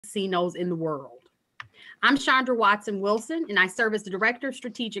casinos in the world. I'm Shondra Watson-Wilson, and I serve as the Director of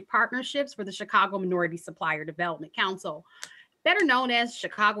Strategic Partnerships for the Chicago Minority Supplier Development Council, better known as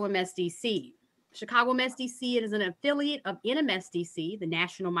Chicago MSDC. Chicago MSDC is an affiliate of NMSDC, the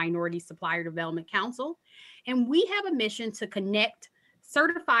National Minority Supplier Development Council, and we have a mission to connect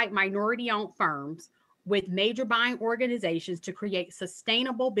certified minority-owned firms with major buying organizations to create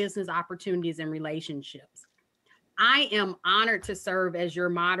sustainable business opportunities and relationships. I am honored to serve as your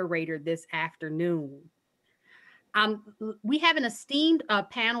moderator this afternoon. We have an esteemed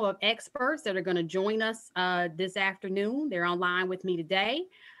panel of experts that are going to join us this afternoon. They're online with me today.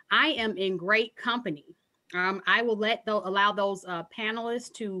 I am in great company. I will allow those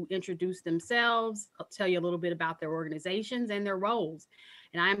panelists to introduce themselves. I'll tell you a little bit about their organizations and their roles.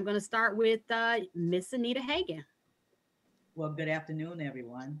 And I'm going to start with Miss Anita Hagan. Well, good afternoon,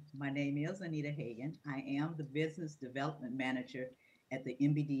 everyone. My name is Anita Hagan. I am the Business Development Manager at the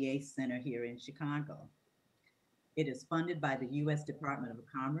MBDA Center here in Chicago. It is funded by the U.S. Department of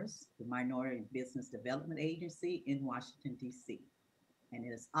Commerce, the Minority Business Development Agency in Washington, D.C., and it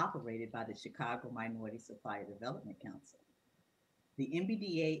is operated by the Chicago Minority Supplier Development Council. The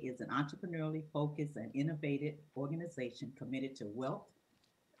MBDA is an entrepreneurially focused and innovative organization committed to wealth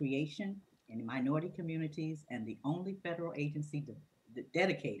creation in minority communities and the only federal agency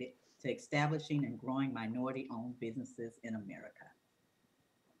dedicated to establishing and growing minority-owned businesses in America.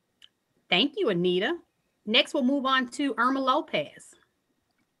 Thank you, Anita. Next, we'll move on to Irma Lopez.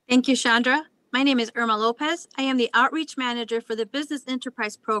 Thank you, Shondra. My name is Irma Lopez. I am the Outreach Manager for the Business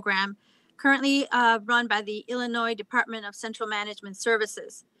Enterprise Program, currently run by the Illinois Department of Central Management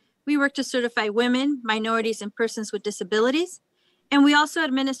Services. We work to certify women, minorities, and persons with disabilities. And we also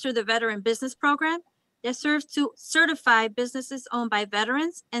administer the Veteran Business Program that serves to certify businesses owned by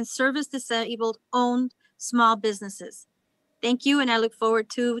veterans and service-disabled owned small businesses. Thank you, and I look forward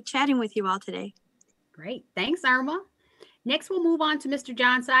to chatting with you all today. Great. Thanks, Irma. Next, we'll move on to Mr.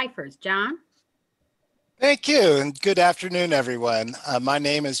 John Cyphers. John? Thank you, and good afternoon, everyone. My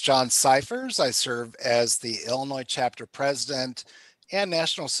name is John Cyphers. I serve as the Illinois Chapter President and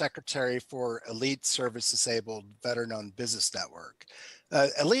National Secretary for Elite Service-Disabled Veteran-Owned Business Network.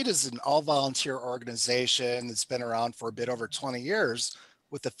 Elite is an all-volunteer organization that's been around for a bit over 20 years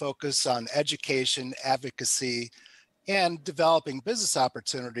with a focus on education, advocacy, and developing business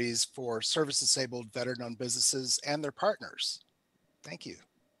opportunities for service-disabled veteran-owned businesses and their partners. Thank you.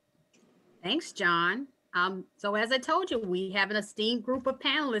 Thanks, John. So as I told you, we have an esteemed group of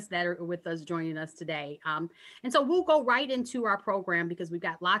panelists that are with us joining us today. And so we'll go right into our program because we've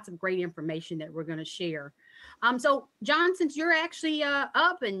got lots of great information that we're going to share. So John, since you're actually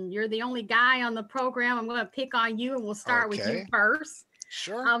up and you're the only guy on the program, I'm going to pick on you and we'll start with you first.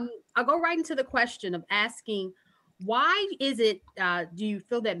 Sure. I'll go right into the question of asking, why is it, do you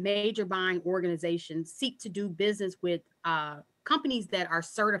feel that major buying organizations seek to do business with companies that are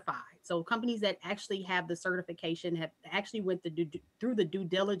certified? So companies that actually have the certification, have actually went through the due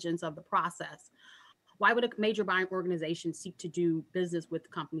diligence of the process. Why would a major buying organization seek to do business with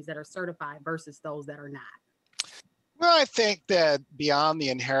companies that are certified versus those that are not? Well, I think that beyond the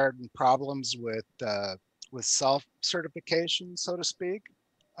inherent problems with self-certification, so to speak,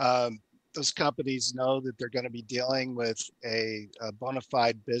 those companies know that they're going to be dealing with a bona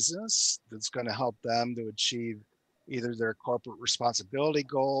fide business that's going to help them to achieve either their corporate responsibility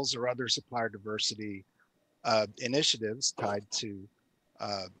goals or other supplier diversity initiatives tied to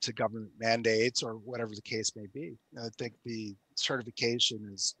government mandates or whatever the case may be. And I think the certification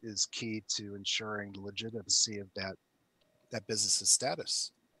is key to ensuring the legitimacy of that business's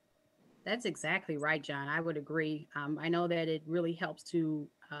status. That's exactly right, John. I would agree. I know that it really helps to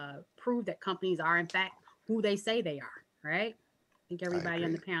prove that companies are, in fact, who they say they are, right? I think everybody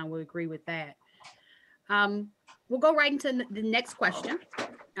on the panel will agree with that. We'll go right into the next question.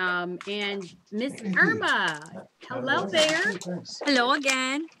 And Miss Irma, hello there. Hello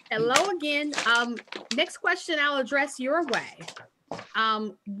again. Hello again. Next question I'll address your way.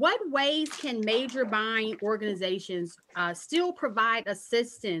 What ways can major buying organizations still provide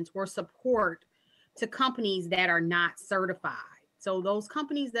assistance or support to companies that are not certified? So those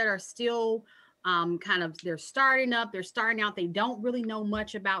companies that are still they're starting out, they don't really know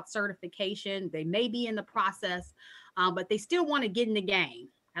much about certification. They may be in the process, but they still want to get in the game.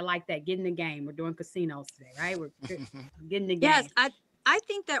 I like that, get in the game. We're doing casinos today, right? We're getting the game. Yes, I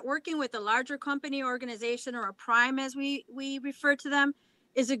think that working with a larger company, organization, or a prime, as we refer to them,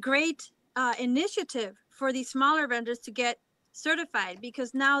 is a great initiative for these smaller vendors to get certified,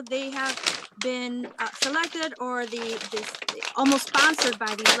 because now they have been selected or almost sponsored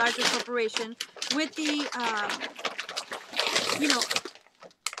by the larger corporation with the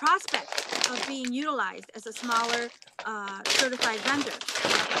prospect of being utilized as a smaller certified vendor.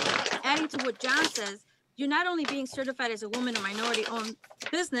 Adding to what John says, you're not only being certified as a woman or minority-owned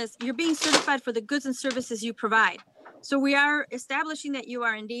business, you're being certified for the goods and services you provide. So we are establishing that you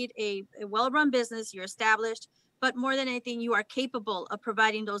are indeed a well-run business, you're established, but more than anything, you are capable of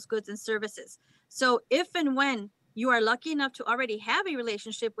providing those goods and services. So if and when you are lucky enough to already have a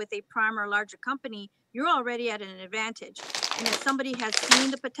relationship with a prime or larger company, you're already at an advantage. And if somebody has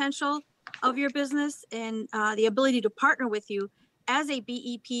seen the potential of your business and the ability to partner with you as a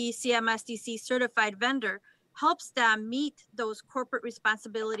BEP CMSDC certified vendor, helps them meet those corporate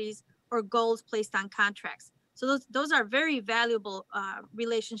responsibilities or goals placed on contracts. So those are very valuable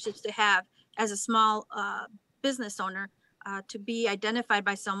relationships to have as a small business owner, to be identified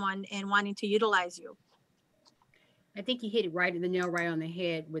by someone and wanting to utilize you. I think you hit it right, the nail right on the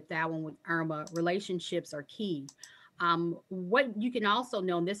head with that one with Irma. Relationships are key. What you can also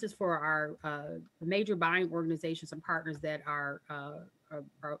know, and this is for our major buying organizations and partners that are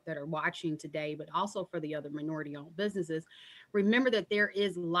watching today, but also for the other minority-owned businesses. Remember that there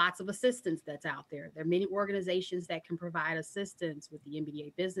is lots of assistance that's out there. There are many organizations that can provide assistance with the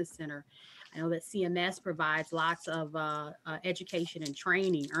MBDA Business Center. I know that CMS provides lots of education and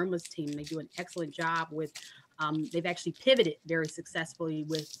training. Irma's team, they do an excellent job with. They've actually pivoted very successfully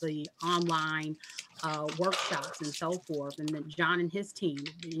with the online workshops and so forth. And then John and his team,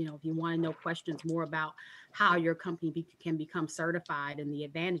 you know, if you want to know questions more about how your company can become certified and the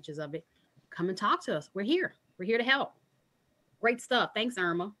advantages of it, come and talk to us. We're here. We're here to help. Great stuff. Thanks,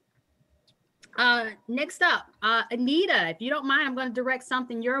 Irma. Next up, Anita, if you don't mind, I'm going to direct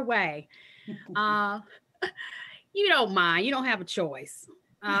something your way. You don't mind. You don't have a choice.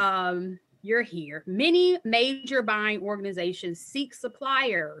 You're here. Many major buying organizations seek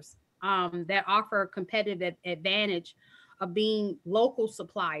suppliers that offer a competitive advantage of being local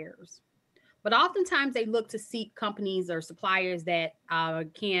suppliers. But oftentimes they look to seek companies or suppliers that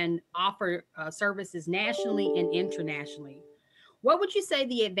can offer services nationally and internationally. What would you say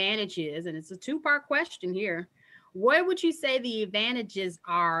the advantage is? And it's a two-part question here. What would you say the advantages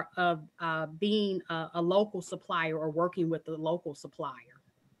are of being a local supplier or working with a local supplier?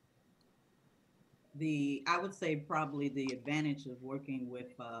 I would say probably the advantage of working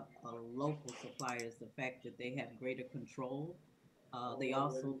with a local supplier is the fact that they have greater control. They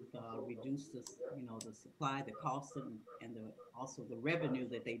also reduce the supply, the cost, and also the revenue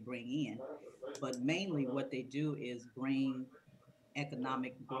that they bring in. But mainly what they do is bring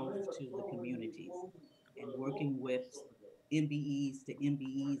economic growth to the communities. And working with MBEs to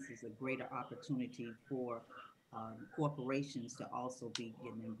MBEs is a greater opportunity for corporations to also be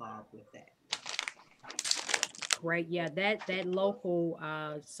getting involved with that. Great. Yeah, that local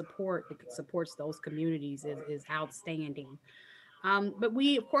support that supports those communities is outstanding. But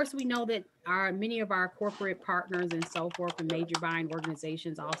of course, we know that many of our corporate partners and so forth and major buying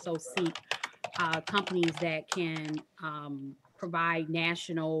organizations also seek companies that can provide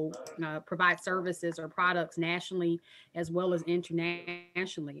provide services or products nationally as well as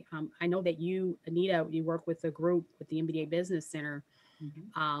internationally. I know that you, Anita, you work with a group with the MBDA Business Center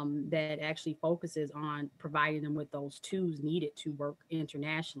that actually focuses on providing them with those tools needed to work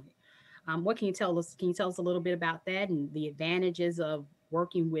internationally. What can you tell us? Can you tell us a little bit about that and the advantages of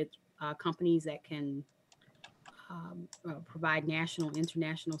working with companies that can provide national,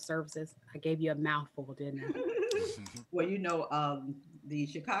 international services? I gave you a mouthful, didn't I? Well, the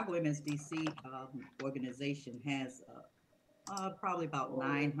Chicago MSDC organization has probably about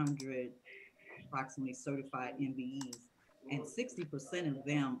 900 approximately certified MBEs, and 60% of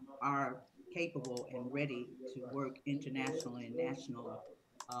them are capable and ready to work internationally and national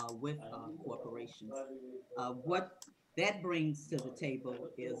with corporations. What that brings to the table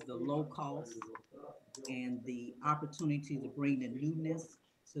is the low cost and the opportunity to bring the newness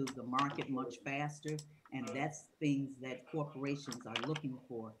to the market much faster. And that's things that corporations are looking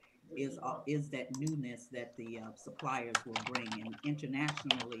for is that newness that the suppliers will bring. And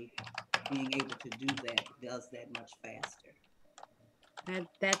internationally, being able to do that does that much faster.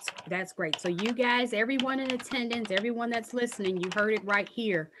 That's great. So you guys, everyone in attendance, everyone that's listening, you heard it right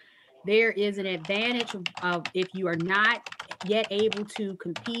here. There is an advantage of if you are not yet able to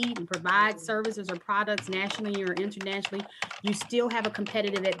compete and provide services or products nationally or internationally, you still have a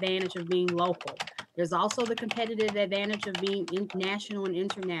competitive advantage of being local. There's also the competitive advantage of being national and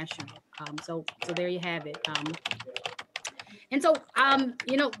international. So there you have it. And so,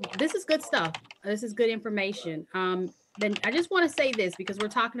 this is good stuff. This is good information. Then I just want to say this because we're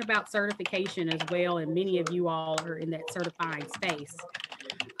talking about certification as well, and many of you all are in that certifying space.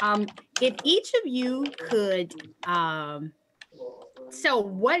 If each of you could So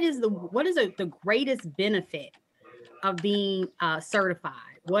what is the greatest benefit of being certified?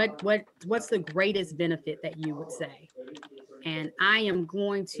 What's the greatest benefit that you would say? And I am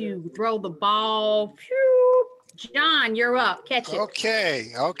going to throw the ball. Phew. John, you're up. Catch it.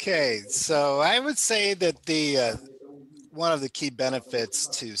 Okay. So I would say that the one of the key benefits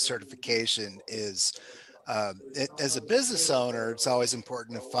to certification is as a business owner, it's always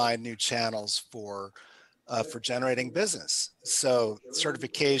important to find new channels for generating business. So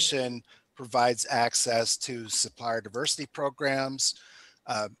certification provides access to supplier diversity programs.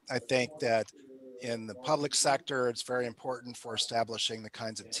 I think that in the public sector, it's very important for establishing the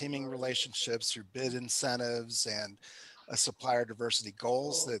kinds of teaming relationships through bid incentives and supplier diversity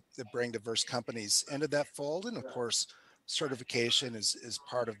goals that bring diverse companies into that fold. And of course, certification is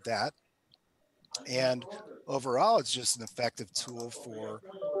part of that. And overall, it's just an effective tool for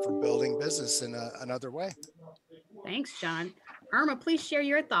building business in another way. Thanks, John. Irma, please share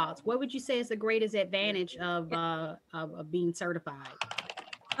your thoughts. What would you say is the greatest advantage of being certified?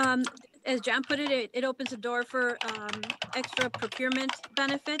 As John put it, it opens the door for extra procurement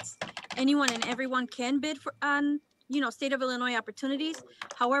benefits. Anyone and everyone can bid for on state of Illinois opportunities.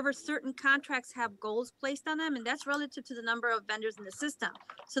 However, certain contracts have goals placed on them, and that's relative to the number of vendors in the system.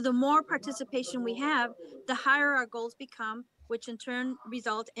 So the more participation we have, the higher our goals become, which in turn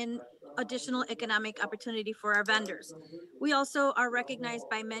result in additional economic opportunity for our vendors. We also are recognized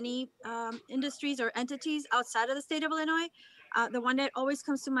by many industries or entities outside of the state of Illinois. The one that always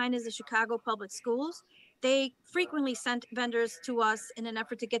comes to mind is the Chicago Public Schools. They frequently sent vendors to us in an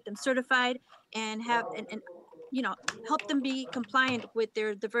effort to get them certified and have and help them be compliant with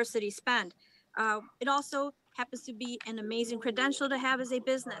their diversity spend. It also happens to be an amazing credential to have as a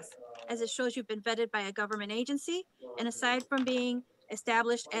business, as it shows you've been vetted by a government agency. And aside from being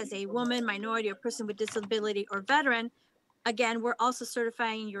established as a woman, minority, or person with disability or veteran, again, we're also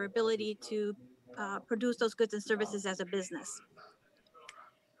certifying your ability to produce those goods and services as a business.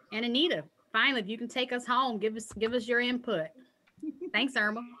 And Anita, finally, if you can take us home, give us your input. Thanks,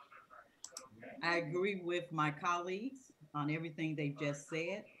 Irma. I agree with my colleagues on everything they've just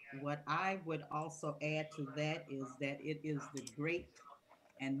said. What I would also add to that is that it is the great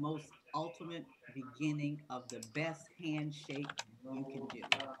and most ultimate beginning of the best handshake you can do.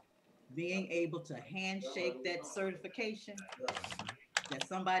 Being able to handshake that certification that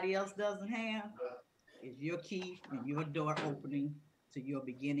somebody else doesn't have is your key and your door opening to your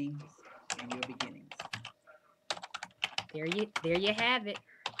beginnings and your beginnings. There you have it.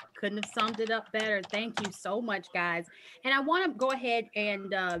 Couldn't have summed it up better. Thank you so much, guys. And I want to go ahead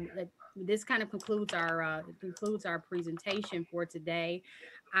and this kind of concludes our presentation for today.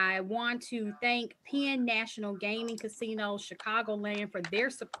 I want to thank Penn National Gaming Casino Chicagoland for their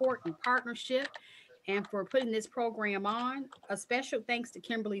support and partnership and for putting this program on. A special thanks to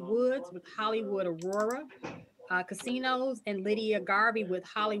Kimberly Woods with Hollywood Aurora Casinos and Lydia Garvey with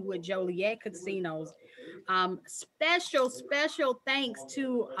Hollywood Joliet Casinos. Special thanks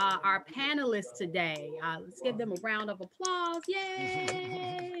to our panelists today. Let's give them a round of applause.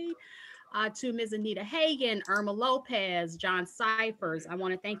 Yay! To Ms. Anita Hagan, Irma Lopez, John Cyphers. I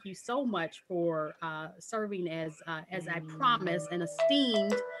want to thank you so much for serving as I promised, an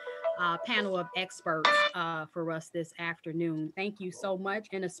esteemed panel of experts for us this afternoon. Thank you so much.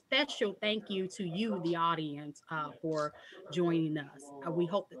 And a special thank you to you, the audience, for joining us. We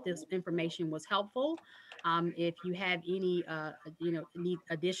hope that this information was helpful. If you have any, need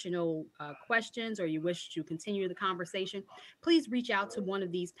additional questions or you wish to continue the conversation, please reach out to one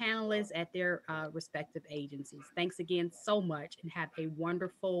of these panelists at their respective agencies. Thanks again so much and have a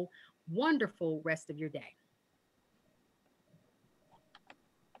wonderful, wonderful rest of your day.